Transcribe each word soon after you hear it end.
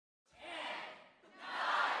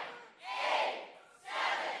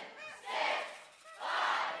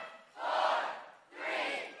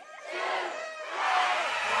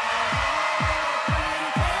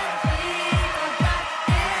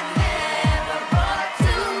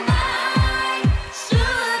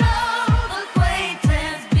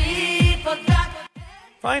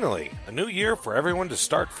Finally, a new year for everyone to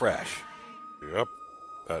start fresh. Yep,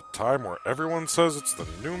 that time where everyone says it's the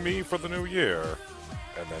new me for the new year,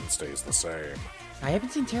 and then stays the same. I haven't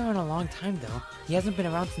seen Terra in a long time, though. He hasn't been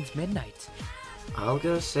around since midnight. I'll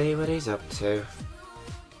go see what he's up to.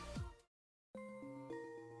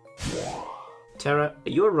 Terra, are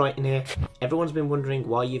you alright in here? Everyone's been wondering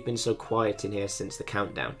why you've been so quiet in here since the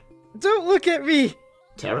countdown. Don't look at me!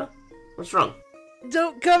 Terra? What's wrong?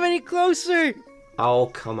 Don't come any closer! Oh,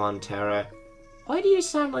 come on, Terra. Why do you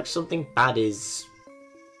sound like something bad is...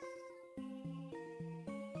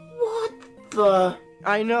 What the...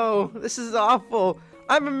 I know, this is awful.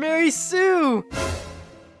 I'm a Mary Sue!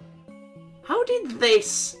 How did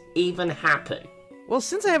this even happen? Well,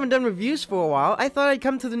 since I haven't done reviews for a while, I thought I'd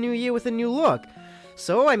come to the new year with a new look.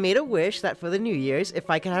 So I made a wish that for the New Year's, if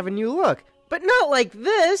I could have a new look. But not like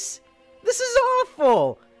this! This is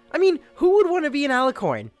awful! I mean, who would want to be an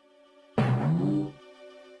alicorn?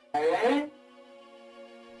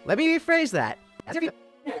 Let me rephrase that.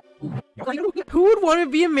 Who would want to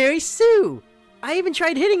be a Mary Sue? I even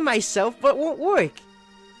tried hitting myself, but won't work.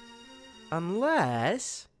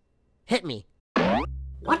 Unless... Hit me.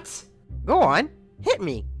 What? Go on, hit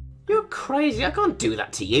me. You're crazy, I can't do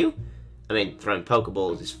that to you. I mean, throwing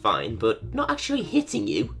Pokeballs is fine, but not actually hitting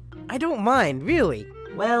you. I don't mind, really.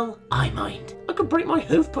 Well, I mind. I could break my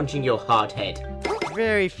hoof punching your hard head.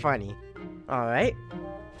 Very funny. Alright.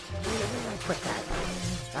 Put that.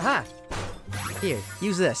 Aha! Here,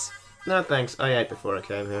 use this. No thanks, I ate before I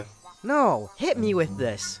came here. No, hit me with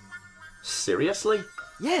this. Seriously?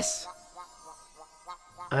 Yes!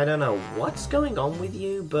 I don't know what's going on with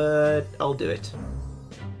you, but I'll do it.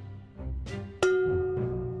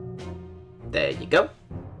 There you go.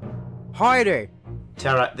 Harder!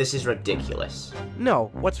 Terra, this is ridiculous. No,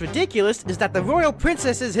 what's ridiculous is that the royal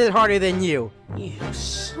princesses hit harder than you. You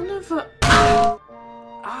son of a...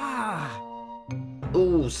 Ah!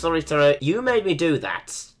 Ooh, sorry Terra, you made me do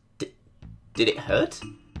that. Did it hurt?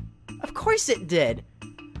 Of course it did.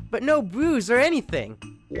 But no bruise or anything.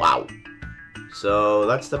 Wow. So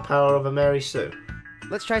that's the power of a Mary Sue.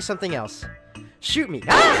 Let's try something else. Shoot me.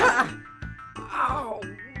 Ah! Oh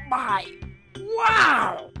my...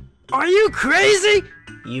 Wow! Are you crazy?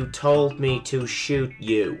 You told me to shoot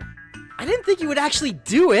you. I didn't think you would actually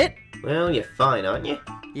do it. Well, you're fine, aren't you?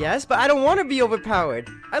 Yes, but I don't want to be overpowered.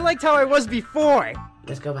 I liked how I was before.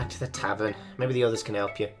 Let's go back to the tavern. Maybe the others can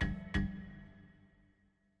help you.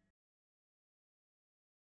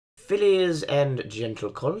 Fillies and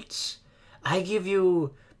gentle colts, I give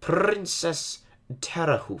you Princess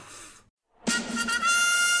Terrahoof.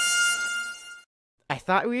 I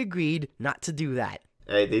thought we agreed not to do that.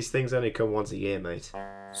 Hey, these things only come once a year, mate.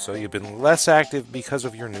 So you've been less active because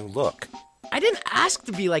of your new look. I didn't ask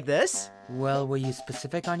to be like this. Well, were you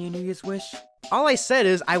specific on your New Year's wish? All I said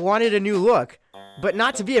is I wanted a new look, but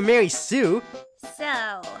not to be a Mary Sue.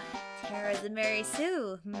 So, Terra's a Mary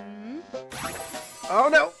Sue, Oh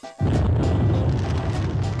no!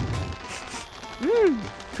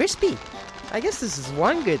 Crispy. I guess this is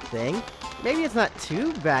one good thing. Maybe it's not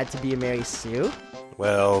too bad to be a Mary Sue.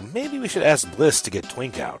 Well, maybe we should ask Bliss to get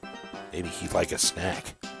Twink out. Maybe he'd like a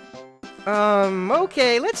snack.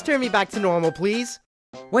 Okay, let's turn me back to normal, please.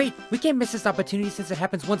 Wait, we can't miss this opportunity since it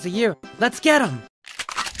happens once a year. Let's get him!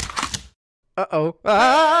 Uh-oh.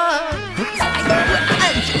 Ah!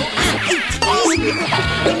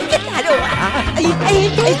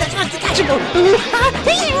 That's not detachable!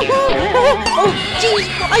 Oh, jeez!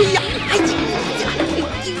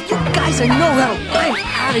 You guys are no help! I'm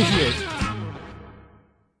out of here!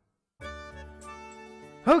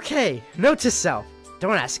 Okay, note to self.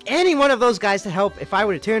 Don't ask any one of those guys to help if I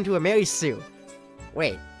were to turn to a Mary Sue.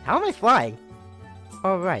 Wait, how am I flying?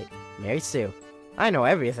 Oh right, Mary Sue. I know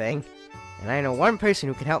everything. And I know one person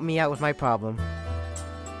who can help me out with my problem.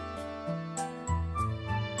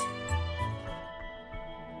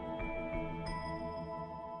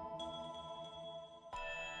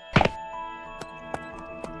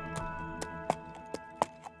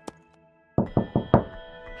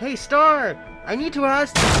 Hey Star! I need to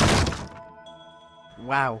ask...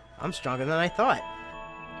 Wow, I'm stronger than I thought.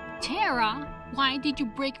 Terra, why did you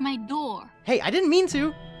break my door? Hey, I didn't mean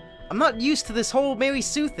to! I'm not used to this whole Mary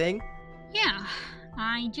Sue thing. Yeah,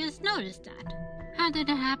 I just noticed that. How did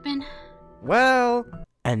it happen? Well,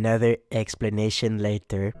 another explanation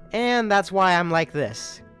later. And that's why I'm like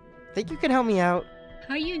this. Think you can help me out?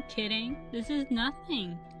 Are you kidding? This is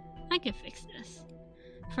nothing. I can fix this.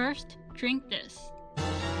 First, drink this.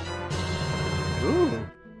 Ooh.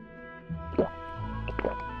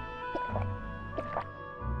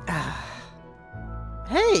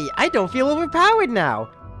 Hey, I don't feel overpowered now.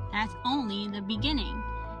 That's only the beginning.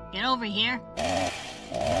 Get over here.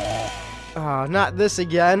 Oh, not this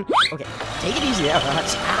again. Okay, take it easy.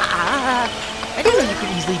 I didn't know you could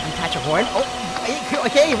easily detach a horn. Oh,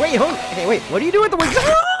 okay, wait, hold on. Okay, wait, what do you do with the wings?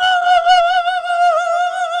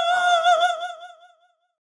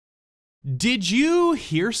 Did you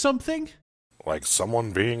hear something? Like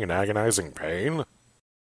someone being in agonizing pain?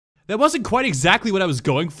 That wasn't quite exactly what I was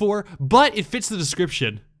going for, but it fits the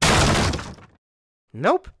description.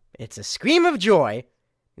 Nope, it's a scream of joy.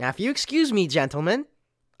 Now, if you excuse me, gentlemen,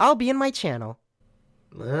 I'll be in my channel.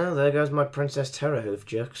 Well, there goes my Princess Terrahoof,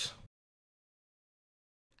 Jux.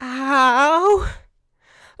 Ow!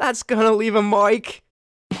 That's gonna leave a mark.